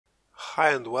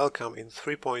Hi and welcome in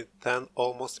 3.10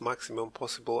 almost maximum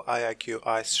possible IIQ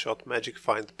Ice Shot Magic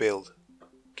Find build.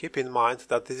 Keep in mind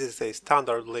that this is a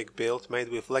standard league build made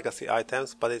with legacy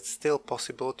items, but it's still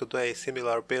possible to do a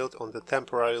similar build on the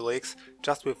temporary leagues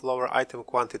just with lower item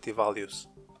quantity values.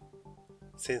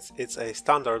 Since it's a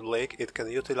standard league, it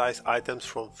can utilize items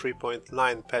from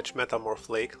 3.9 patch Metamorph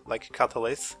League, like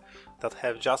Catalysts, that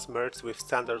have just merged with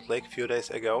standard league few days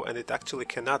ago, and it actually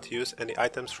cannot use any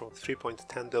items from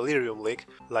 3.10 Delirium League,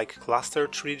 like Cluster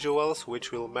Tree Jewels,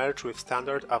 which will merge with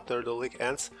standard after the league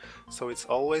ends, so it's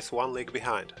always one league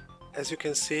behind. As you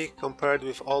can see, compared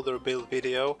with older build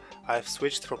video, I've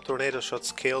switched from Tornado Shot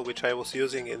skill, which I was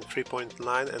using in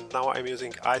 3.9, and now I'm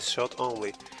using Ice Shot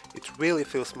only. It really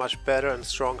feels much better and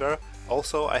stronger.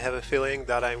 Also, I have a feeling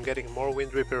that I'm getting more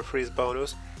Wind Reaper freeze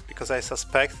bonus, because I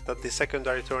suspect that the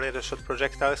secondary Tornado Shot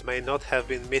projectiles may not have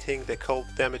been meeting the cold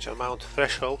damage amount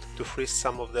threshold to freeze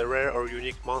some of the rare or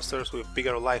unique monsters with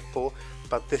bigger life pool,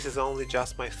 but this is only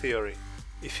just my theory.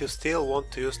 If you still want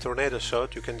to use Tornado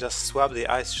Shot, you can just swap the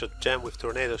Ice Shot gem with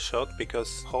Tornado Shot,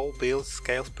 because whole build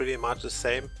scales pretty much the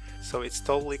same, so it's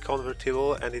totally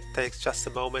convertible and it takes just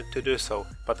a moment to do so,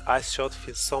 but Ice Shot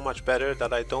feels so much better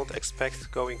that I don't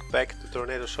expect going back to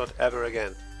Tornado Shot ever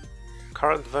again.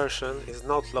 Current version is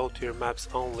not low tier maps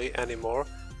only anymore,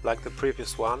 like the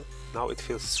previous one. Now it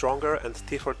feels stronger and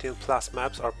T14 plus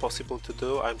maps are possible to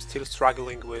do. I'm still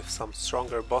struggling with some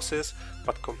stronger bosses,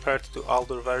 but compared to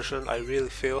older version I really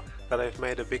feel that I've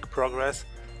made a big progress,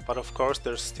 but of course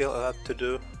there's still a lot to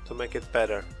do to make it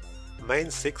better. Main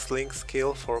 6-link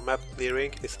skill for map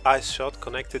clearing is Ice Shot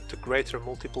connected to greater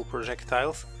multiple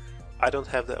projectiles. I don't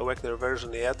have the Awakener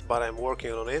version yet, but I'm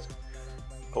working on it.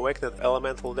 Awakened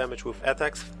elemental damage with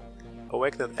attacks,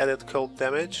 Awakened added cold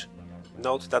damage.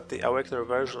 Note that the Awakener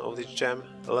version of this gem,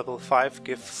 level 5,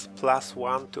 gives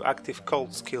 +1 to active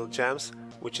cold skill gems,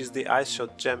 which is the Ice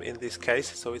Shot gem in this case,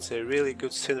 so it's a really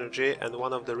good synergy and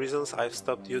one of the reasons I've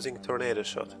stopped using Tornado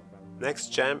Shot. Next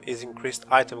gem is increased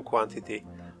item quantity.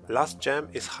 Last gem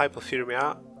is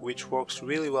Hypothermia, which works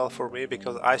really well for me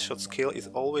because Ice Shot skill is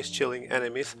always chilling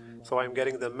enemies, so I'm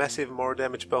getting the massive more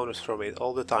damage bonus from it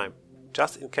all the time.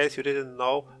 Just in case you didn't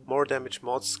know, more damage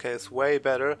mods scales way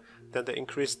better than the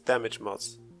increased damage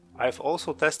mods. I've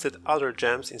also tested other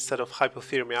gems instead of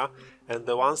Hypothermia, and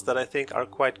the ones that I think are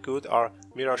quite good are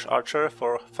Mirage Archer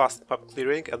for fast map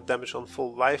clearing and damage on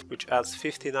full life, which adds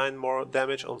 59 more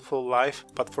damage on full life,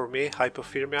 but for me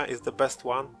Hypothermia is the best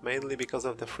one, mainly because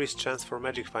of the freeze chance for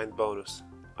Magic Find bonus.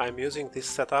 I'm using this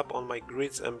setup on my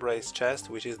Grid's Embrace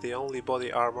chest, which is the only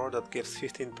body armor that gives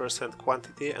 15%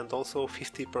 quantity and also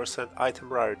 50%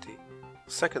 item rarity.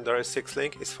 Secondary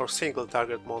 6-link is for single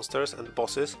target monsters and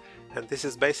bosses, and this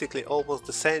is basically almost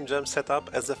the same gem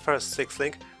setup as the first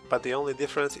 6-link, but the only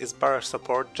difference is barrage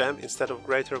support gem instead of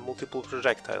greater multiple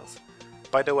projectiles.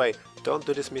 By the way, don't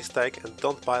do this mistake and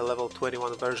don't buy level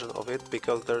 21 version of it,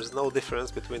 because there is no difference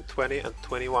between 20 and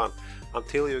 21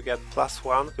 until you get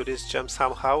 +1 to this gem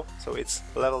somehow, so it's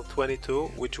level 22,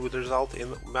 which would result in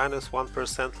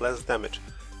 -1% less damage.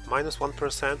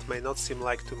 -1% may not seem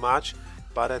like too much,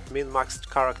 but at min-maxed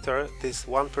character this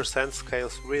 1%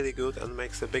 scales really good and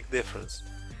makes a big difference.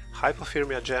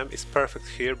 Hypothermia gem is perfect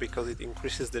here because it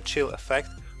increases the chill effect,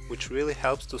 which really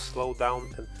helps to slow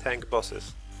down and tank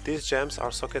bosses. These gems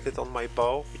are socketed on my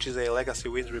bow, which is a legacy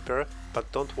Wind Reaper,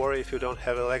 but don't worry if you don't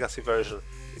have a legacy version.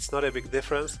 It's not a big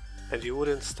difference, and you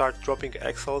wouldn't start dropping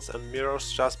Exiles and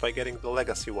Mirrors just by getting the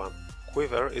legacy one.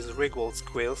 Quiver is Rigwald's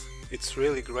Quills. It's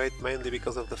really great mainly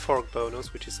because of the fork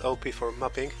bonus, which is OP for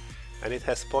mapping, and it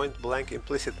has point blank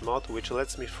implicit mod, which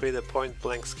lets me free the point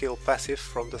blank skill passive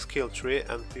from the skill tree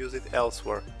and use it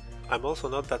elsewhere. I'm also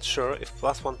not that sure if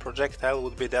 +1 projectile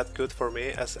would be that good for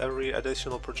me, as every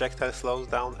additional projectile slows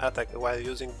down attack while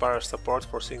using barrage support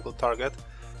for single target,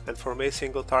 and for me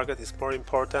single target is more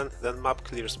important than map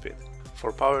clear speed.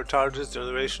 For power charges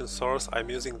generation source I'm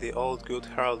using the old good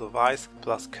Herald of Ice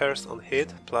plus Curse on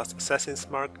hit plus Assassin's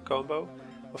Mark combo,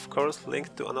 of course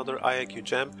linked to another IIQ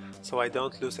gem, so I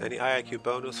don't lose any IIQ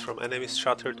bonus from enemies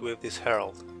shattered with this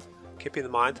Herald. Keep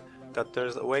in mind that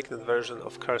there's an Awakened version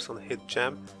of Curse on Hit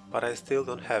gem, but I still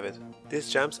don't have it. These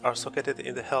gems are socketed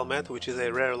in the helmet, which is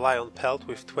a rare lion pelt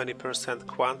with 20%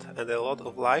 quant and a lot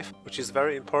of life, which is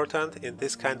very important in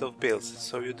this kind of builds,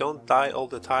 so you don't die all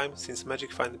the time, since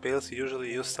Magic Find builds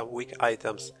usually use some weak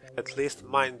items. At least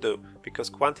mine do, because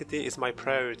quantity is my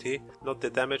priority, not the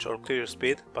damage or clear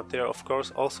speed, but they are of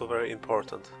course also very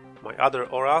important. My other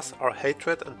auras are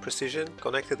Hatred and Precision,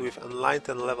 connected with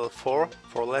Enlighten level 4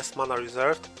 for less mana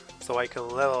reserved, so I can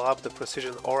level up the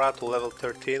Precision aura to level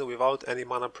 13 without any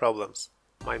mana problems.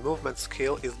 My movement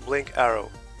skill is Blink Arrow.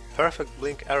 Perfect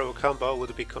blink arrow combo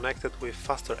would be connected with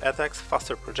faster attacks,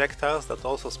 faster projectiles that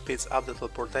also speeds up the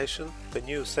teleportation, the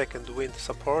new second wind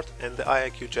support and the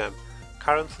IIQ gem.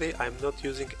 Currently I'm not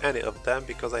using any of them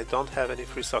because I don't have any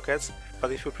free sockets,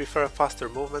 but if you prefer faster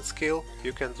movement skill,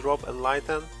 you can drop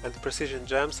Enlighten and Precision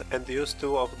gems and use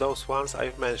two of those ones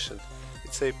I've mentioned.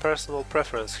 It's a personal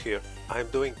preference here. I'm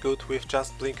doing good with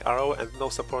just blink arrow and no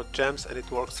support gems and it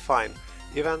works fine,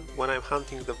 even when I'm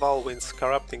hunting the Valwind's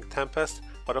Corrupting Tempest,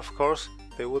 but of course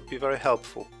they would be very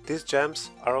helpful. These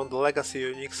gems are on the legacy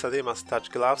unique Sadima's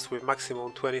Touch gloves with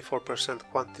maximum 24%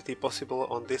 quantity possible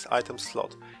on this item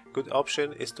slot. Good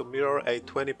option is to mirror a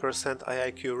 20%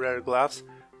 IIQ rare gloves,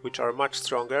 which are much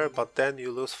stronger, but then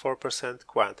you lose 4%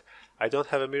 quant. I don't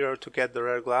have a mirror to get the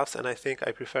rare gloves and I think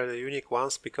I prefer the unique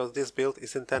ones because this build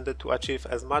is intended to achieve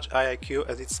as much IIQ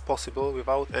as it's possible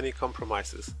without any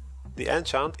compromises. The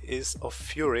enchant is of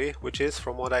Fury, which is,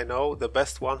 from what I know, the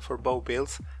best one for bow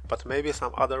builds, but maybe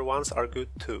some other ones are good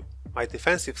too. My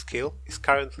defensive skill is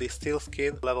currently Steel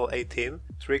Skin level 18,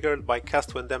 triggered by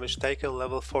cast when damage taken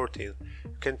level 14.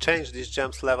 You can change these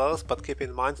gems levels, but keep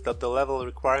in mind that the level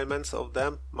requirements of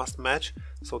them must match,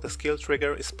 so the skill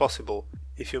trigger is possible.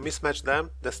 If you mismatch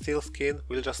them, the Steel Skin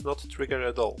will just not trigger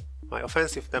at all. My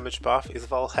offensive damage buff is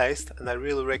Val Haste and I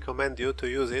really recommend you to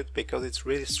use it because it's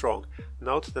really strong.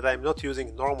 Note that I'm not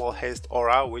using normal haste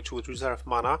aura, which would reserve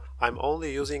mana, I'm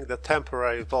only using the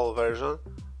temporary Val version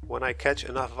when I catch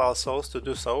enough Val souls to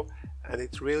do so, and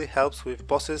it really helps with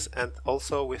bosses and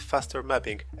also with faster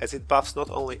mapping, as it buffs not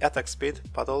only attack speed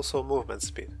but also movement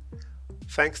speed.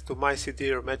 Thanks to my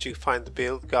Deadeye Magic Find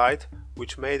build guide,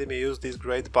 which made me use this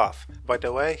great buff. By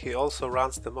the way, he also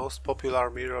runs the most popular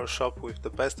mirror shop with the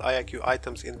best IIQ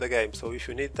items in the game, so if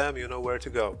you need them, you know where to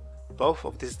go. Both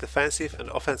of these defensive and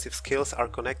offensive skills are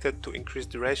connected to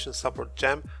increased duration support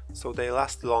gem, so they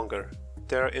last longer.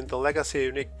 They're in the legacy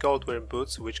unique Goldworm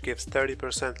boots, which gives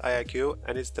 30% IIQ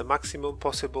and it's the maximum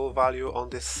possible value on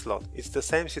this slot. It's the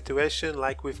same situation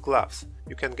like with gloves.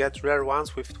 You can get rare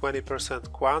ones with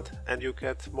 20% quant and you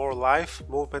get more life,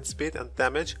 movement speed and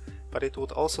damage, but it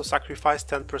would also sacrifice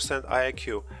 10%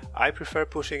 IIQ. I prefer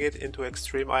pushing it into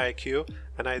extreme IIQ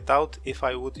and I doubt if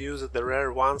I would use the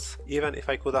rare ones even if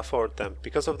I could afford them.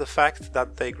 Because of the fact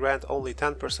that they grant only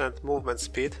 10% movement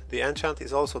speed, the enchant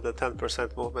is also the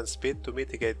 10% movement speed to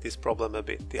mitigate this problem a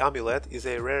bit. The amulet is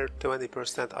a rare 20%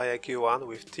 IIQ one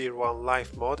with tier 1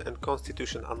 life mod and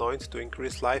constitution anoint to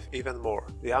increase life even more.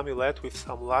 The amulet with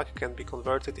some luck can be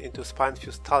converted into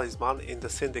Spinefused Talisman in the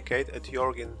Syndicate at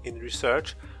Jorgen in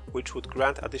Research, which would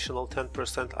grant additional 10%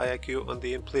 IIQ on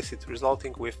the implicit,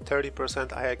 resulting with 30%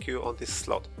 IIQ on this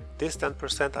slot. This 10%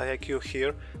 IIQ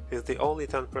here is the only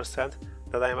 10%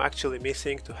 that I am actually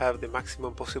missing to have the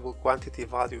maximum possible quantity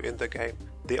value in the game.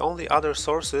 The only other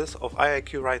sources of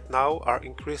IIQ right now are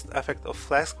increased effect of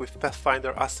Flasks with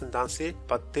Pathfinder Ascendancy,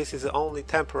 but this is the only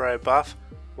temporary buff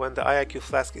when the IIQ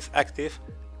Flask is active,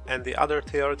 and the other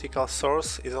theoretical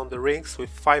source is on the rings with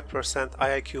 5%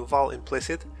 IIQ Val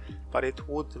implicit, but it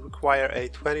would require a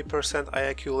 20%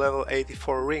 IIQ level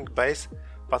 84 ring base,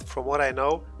 but from what I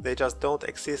know they just don't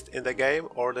exist in the game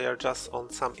or they are just on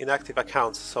some inactive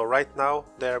accounts, so right now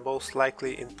they are most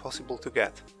likely impossible to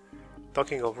get.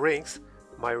 Talking of rings,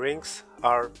 my rings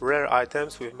are rare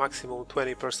items with maximum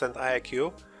 20%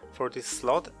 IIQ for this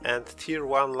slot and tier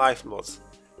 1 life mods.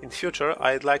 In future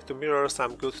I'd like to mirror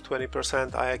some good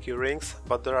 20% IIQ rings,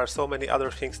 but there are so many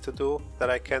other things to do that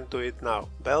I can't do it now.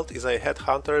 Belt is a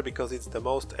headhunter because it's the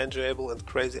most enjoyable and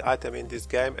crazy item in this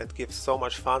game and gives so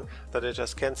much fun that I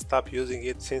just can't stop using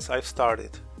it since I've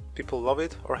started. People love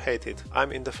it or hate it.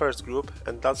 I'm in the first group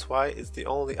and that's why it's the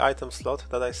only item slot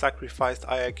that I sacrificed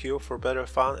IIQ for better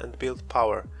fun and build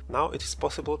power. Now it is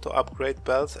possible to upgrade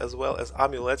belts as well as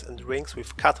amulets and rings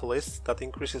with catalysts that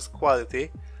increases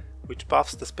quality, which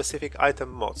buffs the specific item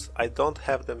mods. I don't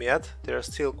have them yet, they are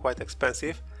still quite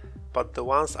expensive, but the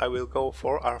ones I will go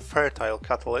for are fertile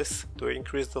catalysts to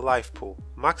increase the life pool.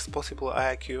 Max possible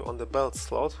IIQ on the belt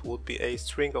slot would be a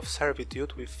String of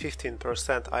Servitude with 15%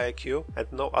 IIQ and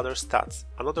no other stats.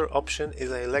 Another option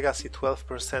is a legacy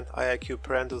 12% IIQ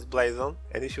Perendus Blazon,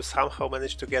 and if you somehow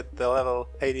manage to get the level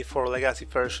 84 legacy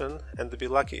version and be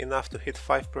lucky enough to hit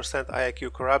 5%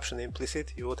 IIQ corruption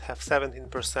implicit, you would have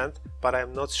 17%, but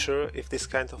I'm not sure if this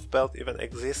kind of belt even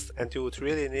exists and you would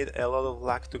really need a lot of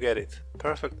luck to get it.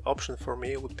 Perfect option for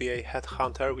me would be a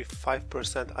headhunter with 5%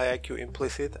 IIQ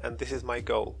implicit, and this is my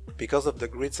goal. Because of the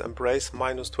Grid's Embrace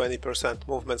minus 20%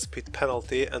 movement speed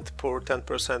penalty and poor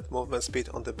 10% movement speed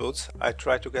on the boots, I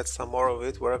try to get some more of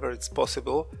it wherever it's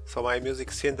possible, so I'm using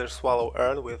Cinder Swallow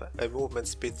Urn with a movement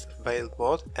speed veiled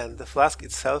mod, and the flask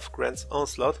itself grants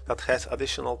Onslaught that has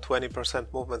additional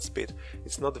 20% movement speed.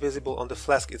 It's not visible on the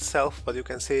flask itself, but you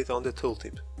can see it on the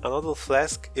tooltip. Another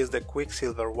flask is the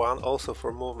Quicksilver one, also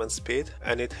for movement speed,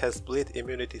 and it has bleed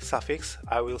immunity suffix.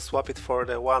 I will swap it for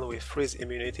the one with freeze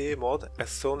immunity mod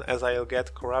as soon as I'll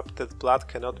get corrupted blood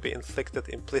cannot be inflicted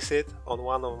implicit on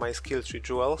one of my skill tree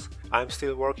jewels. I'm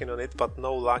still working on it, but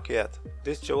no luck yet.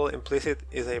 This jewel implicit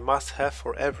is a must-have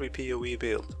for every PoE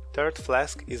build. Third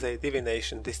flask is a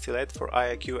divination distillate for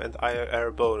IIQ and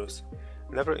IIR bonus.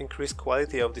 Never increase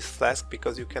quality of this flask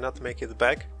because you cannot make it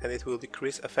back, and it will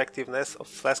decrease effectiveness of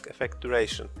flask effect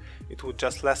duration. It would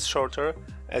just last shorter,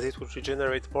 as it would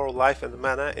regenerate more life and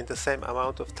mana in the same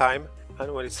amount of time,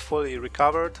 and when it's fully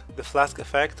recovered, the flask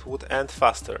effect would end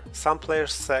faster. Some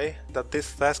players say that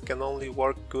this flask can only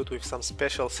work good with some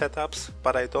special setups,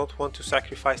 but I don't want to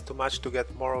sacrifice too much to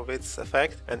get more of its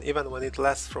effect, and even when it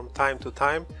lasts from time to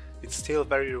time, it's still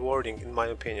very rewarding in my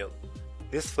opinion.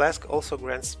 This flask also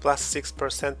grants plus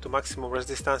 6% to maximum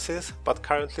resistances, but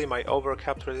currently my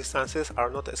overcapped resistances are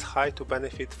not as high to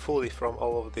benefit fully from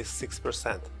all of this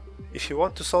 6%. If you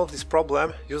want to solve this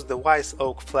problem, use the Wise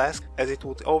Oak flask, as it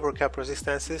would overcap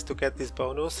resistances to get this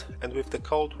bonus, and with the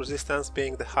cold resistance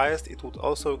being the highest, it would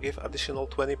also give additional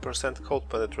 20% cold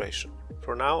penetration.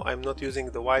 For now, I'm not using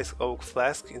the Wise Oak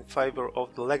flask in favor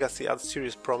of the Legacy Add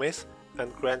Series Promise,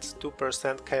 and grants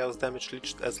 2% chaos damage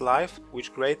leached as life,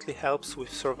 which greatly helps with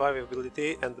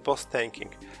survivability and boss tanking.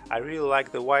 I really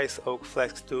like the Wise Oak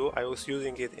Flask too. I was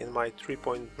using it in my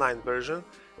 3.9 version,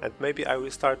 and maybe I will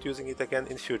start using it again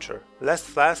in future. Last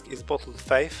flask is Bottled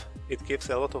Faith. It gives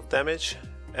a lot of damage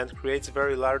and creates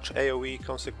very large AoE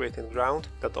consecrating ground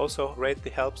that also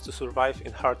greatly helps to survive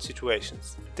in hard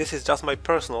situations. This is just my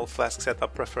personal flask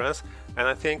setup preference, and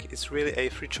I think it's really a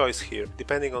free choice here,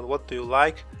 depending on what do you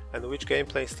like and which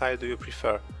gameplay style do you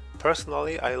prefer.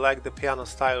 Personally, I like the piano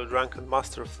style Drunken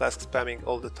Master flask spamming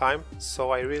all the time,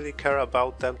 so I really care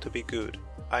about them to be good.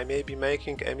 I may be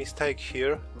making a mistake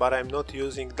here, but I'm not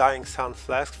using Dying Sun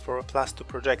flask for +2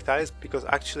 projectiles, because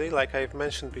actually, like I've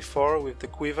mentioned before with the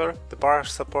quiver, the barrage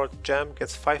support gem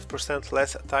gets 5%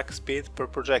 less attack speed per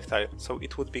projectile, so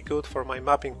it would be good for my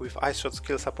mapping with Ice Shot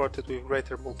skill supported with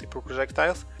greater multiple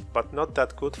projectiles, but not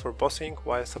that good for bossing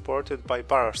while supported by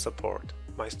barrage support.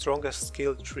 My strongest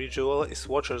skill tree jewel is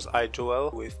Watcher's Eye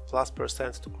jewel with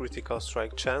 +% to critical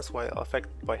strike chance while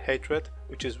affected by hatred,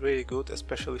 which is really good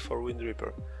especially for Wind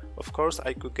Reaper. Of course,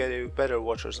 I could get a better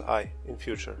Watcher's Eye in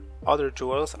future. Other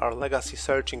jewels are Legacy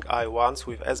Searching Eye ones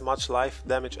with as much life,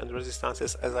 damage and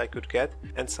resistances as I could get,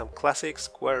 and some classic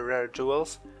square rare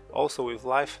jewels, also with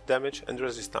life, damage and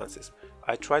resistances.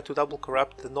 I try to double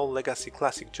corrupt the non-legacy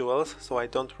classic jewels, so I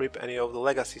don't rip any of the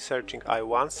legacy searching eye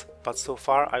ones, but so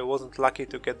far I wasn't lucky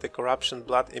to get the corruption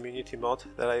blood immunity mod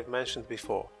that I've mentioned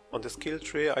before. On the skill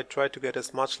tree I try to get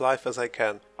as much life as I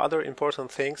can. Other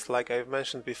important things, like I've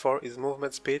mentioned before, is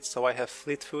movement speed, so I have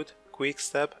Fleetfoot, Quick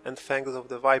Step and Fangs of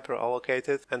the Viper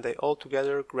allocated, and they all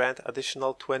together grant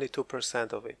additional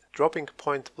 22% of it. Dropping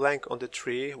point blank on the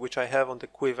tree, which I have on the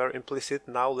quiver implicit,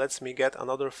 now lets me get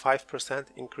another 5%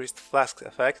 increased flask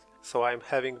effect, so I'm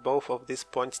having both of these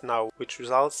points now, which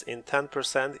results in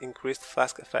 10% increased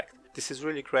flask effect. This is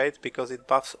really great because it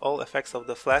buffs all effects of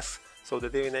the flasks, so the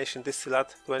Divination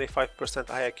Distillate 25%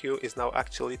 IIQ is now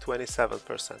actually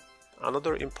 27%.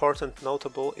 Another important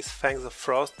notable is Fangs of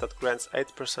Frost that grants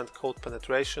 8% cold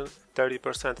penetration,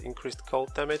 30% increased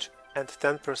cold damage and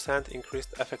 10%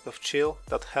 increased effect of chill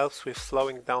that helps with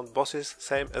slowing down bosses,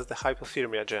 same as the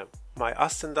Hypothermia gem. My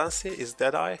Ascendancy is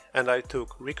Deadeye, and I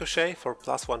took Ricochet for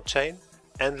 +1 chain,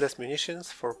 Endless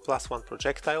Munitions for +1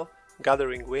 projectile,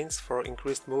 Gathering Winds for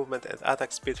increased movement and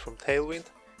attack speed from Tailwind,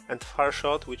 and Far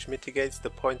Shot, which mitigates the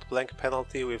point blank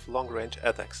penalty with long range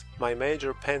attacks. My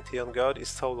major Pantheon god is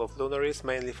Soul of Lunaries,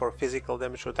 mainly for physical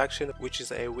damage reduction, which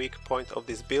is a weak point of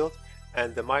this build,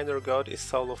 and the minor god is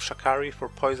Soul of Shakari for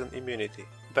poison immunity.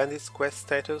 Bandits quest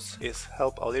status is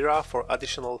Help Alira for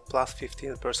additional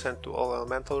 +15% to all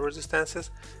elemental resistances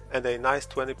and a nice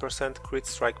 20% crit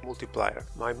strike multiplier.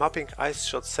 My mapping Ice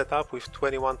Shot setup with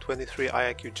 2123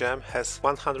 IIQ gem has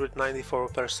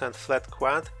 194% flat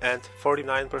quant and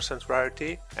 49%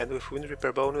 rarity, and with Wind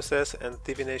Reaper bonuses and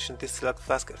Divination Distillate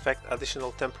Flask effect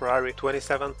additional temporary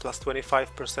 27 +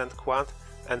 25% quant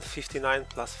and 59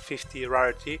 plus 50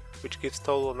 rarity, which gives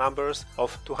total numbers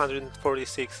of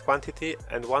 246 quantity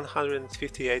and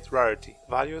 158 rarity.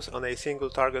 Values on a single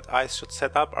target ice shot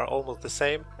setup are almost the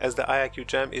same, as the IIQ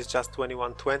gem is just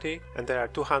 2120 and there are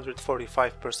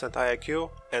 245% IIQ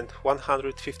and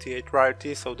 158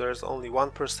 rarity, so there's only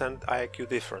 1% IIQ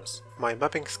difference. My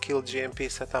mapping skill GMP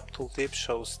setup tooltip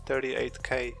shows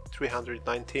 38k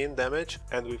 319 damage,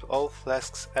 and with all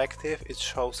flasks active it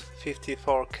shows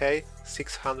 54k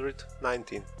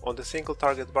 619. On the single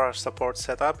target barrage support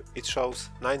setup it shows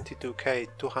 92k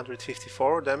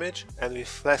 254 damage, and with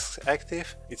flasks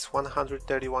active it's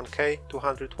 131k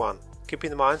 201. Keep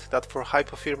in mind that for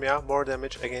hypothermia, more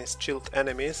damage against chilled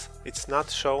enemies, it's not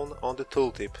shown on the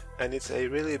tooltip, and it's a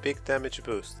really big damage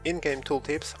boost. In-game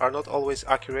tooltips are not always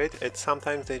accurate and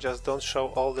sometimes they just don't show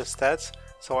all the stats,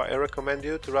 so I recommend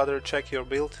you to rather check your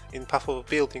build in Path of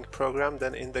Building program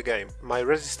than in the game. My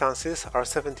resistances are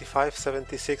 75,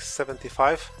 76,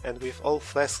 75, and with all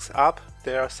flasks up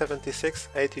they are 76,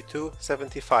 82,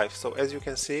 75. So as you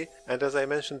can see, and as I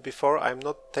mentioned before, I'm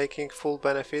not taking full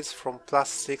benefits from plus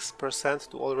 6%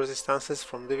 to all resistances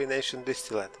from Divination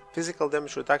Distillate. Physical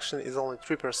damage reduction is only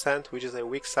 3%, which is a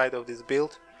weak side of this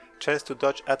build. Chance to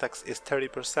dodge attacks is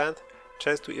 30%.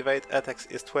 Chance to evade attacks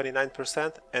is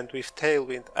 29%, and with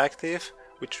Tailwind active,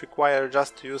 which require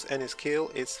just to use any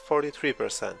skill, it's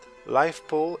 43%. Life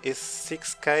pool is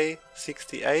 6k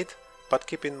 68, but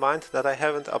keep in mind that I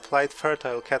haven't applied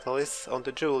fertile catalysts on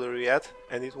the jewelry yet,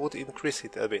 and it would increase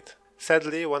it a bit.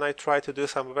 Sadly, when I try to do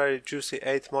some very juicy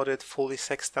 8-modded, fully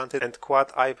sextanted and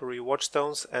quad ivory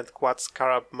watchstones and quad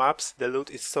scarab maps, the loot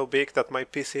is so big that my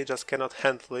PC just cannot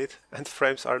handle it, and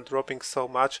frames are dropping so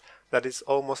much that it's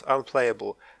almost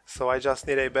unplayable. So I just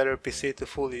need a better PC to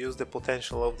fully use the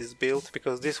potential of this build,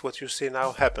 because this what you see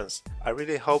now happens. I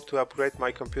really hope to upgrade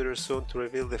my computer soon to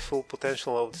reveal the full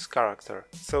potential of this character.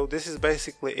 So this is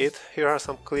basically it. Here are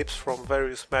some clips from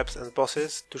various maps and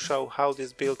bosses to show how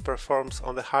this build performs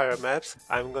on the higher maps.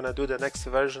 I'm gonna do the next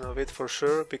version of it for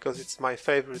sure, because it's my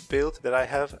favorite build that I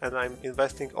have and I'm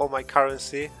investing all my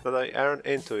currency that I earn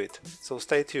into it. So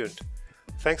stay tuned.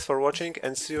 Thanks for watching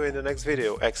and see you in the next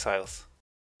video, Exiles.